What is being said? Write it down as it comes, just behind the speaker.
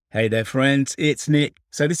Hey there, friends. It's Nick.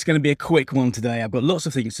 So, this is going to be a quick one today. I've got lots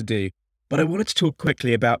of things to do, but I wanted to talk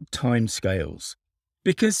quickly about timescales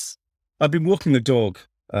because I've been walking the dog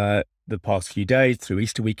the past few days through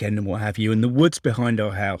Easter weekend and what have you, in the woods behind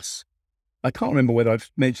our house. I can't remember whether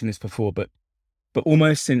I've mentioned this before, but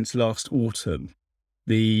almost since last autumn,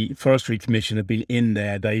 the Forestry Commission have been in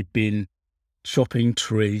there. They've been chopping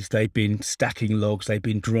trees, they've been stacking logs, they've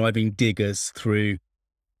been driving diggers through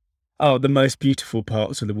the most beautiful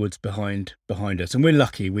parts of the woods behind us, and we're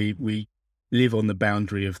lucky. We live on the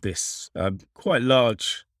boundary of this quite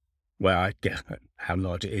large. Well, I get how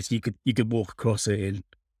large it is. You could walk across it in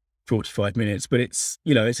 45 minutes, but it's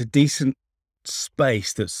a decent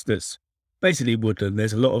space that's basically woodland.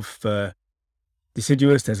 There's a lot of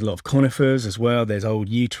deciduous. There's a lot of conifers as well. There's old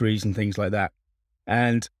yew trees and things like that.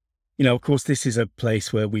 And of course, this is a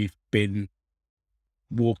place where we've been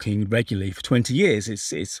walking regularly for 20 years.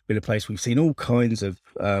 It's been a place we've seen all kinds of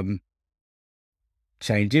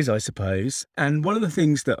changes, I suppose. And one of the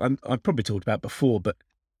things that I've probably talked about before, but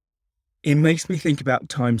it makes me think about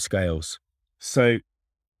timescales. So,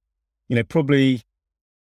 probably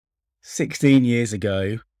 16 years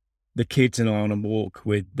ago, the kids and I on a walk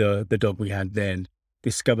with the dog we had then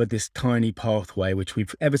discovered this tiny pathway, which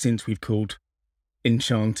ever since we've called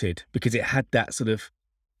Enchanted, because it had that sort of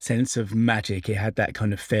sense of magic. It had that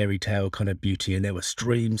kind of fairy tale kind of beauty, and there were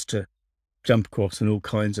streams to jump across and all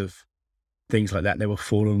kinds of things like that. There were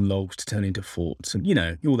fallen logs to turn into forts and,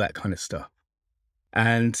 all that kind of stuff.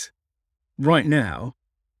 And right now,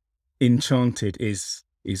 Enchanted is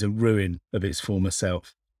a ruin of its former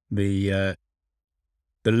self. The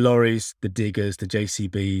lorries, the diggers, the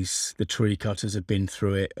JCBs, the tree cutters have been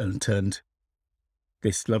through it and turned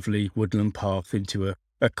this lovely woodland path into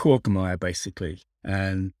a quagmire, basically.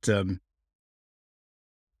 And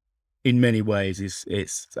in many ways,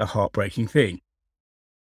 it's a heartbreaking thing.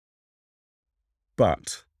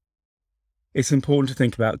 But it's important to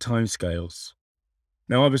think about timescales.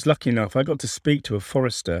 Now, I was lucky enough, I got to speak to a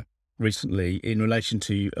forester recently in relation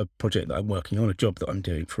to a project that I'm working on, a job that I'm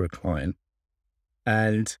doing for a client.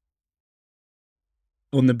 And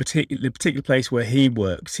on the particular place where he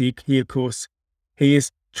works, he of course, he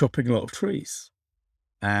is chopping a lot of trees.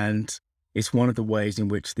 And it's one of the ways in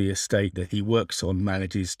which the estate that he works on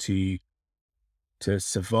manages to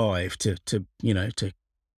survive, to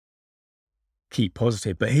keep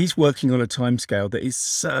positive. But he's working on a timescale that is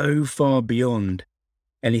so far beyond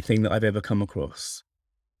anything that I've ever come across.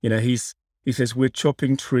 He says we're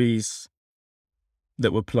chopping trees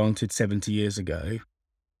that were planted 70 years ago,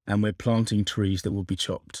 and we're planting trees that will be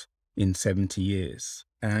chopped in 70 years.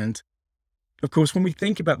 And of course, when we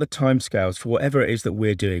think about the timescales for whatever it is that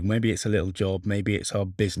we're doing, maybe it's a little job, maybe it's our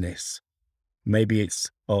business, maybe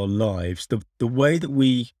it's our lives, the way that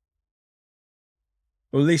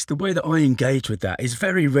or at least the way that I engage with that is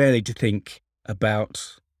very rarely to think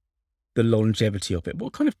about the longevity of it.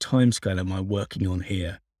 What kind of timescale am I working on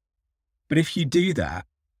here? But if you do that,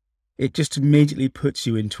 it just immediately puts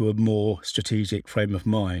you into a more strategic frame of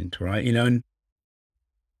mind, right? And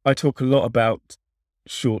I talk a lot about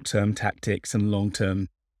short-term tactics and long-term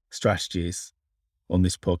strategies on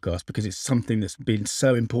this podcast because it's something that's been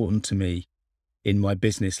so important to me in my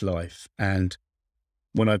business life. And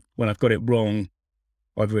when I've got it wrong,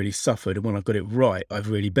 I've really suffered. And when I've got it right, I've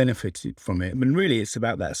really benefited from it. I mean, really, it's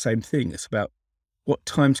about that same thing. It's about what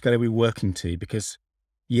timescale are we working to? Because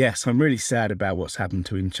yes, I'm really sad about what's happened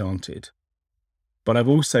to Enchanted, but I've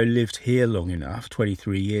also lived here long enough,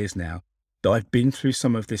 23 years now, that I've been through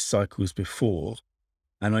some of these cycles before.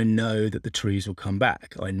 And I know that the trees will come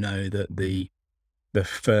back. I know that the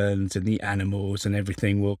ferns and the animals and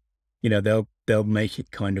everything will, they'll make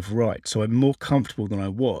it kind of right. So I'm more comfortable than I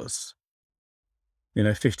was.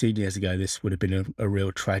 15 years ago, this would have been a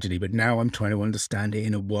real tragedy, but now I'm trying to understand it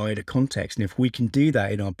in a wider context. And if we can do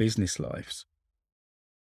that in our business lives,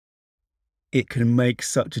 it can make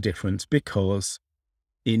such a difference because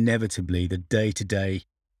inevitably the day-to-day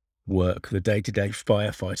work, the day-to-day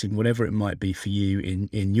firefighting, whatever it might be for you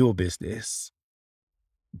in your business,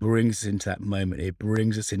 brings us into that moment. It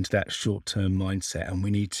brings us into that short-term mindset, and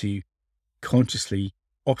we need to consciously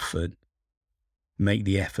often make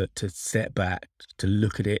the effort to step back, to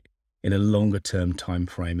look at it in a longer-term time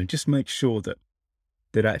frame, and just make sure that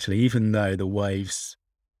actually, even though the waves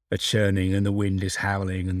are churning and the wind is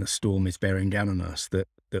howling and the storm is bearing down on us, that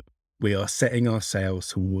we are setting our sails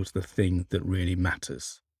towards the thing that really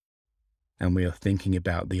matters. And we are thinking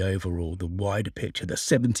about the overall, the wider picture, the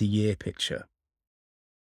 70-year picture,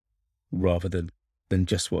 rather than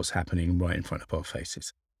just what's happening right in front of our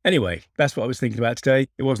faces. Anyway, that's what I was thinking about today.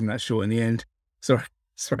 It wasn't that short in the end. Sorry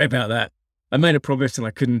about that. I made a promise and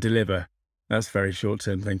I couldn't deliver. That's very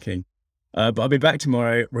short-term thinking. But I'll be back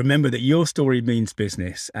tomorrow. Remember that your story means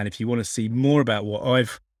business. And if you want to see more about what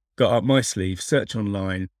I've got up my sleeve, search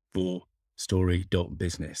online for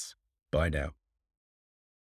story.business. Bye now.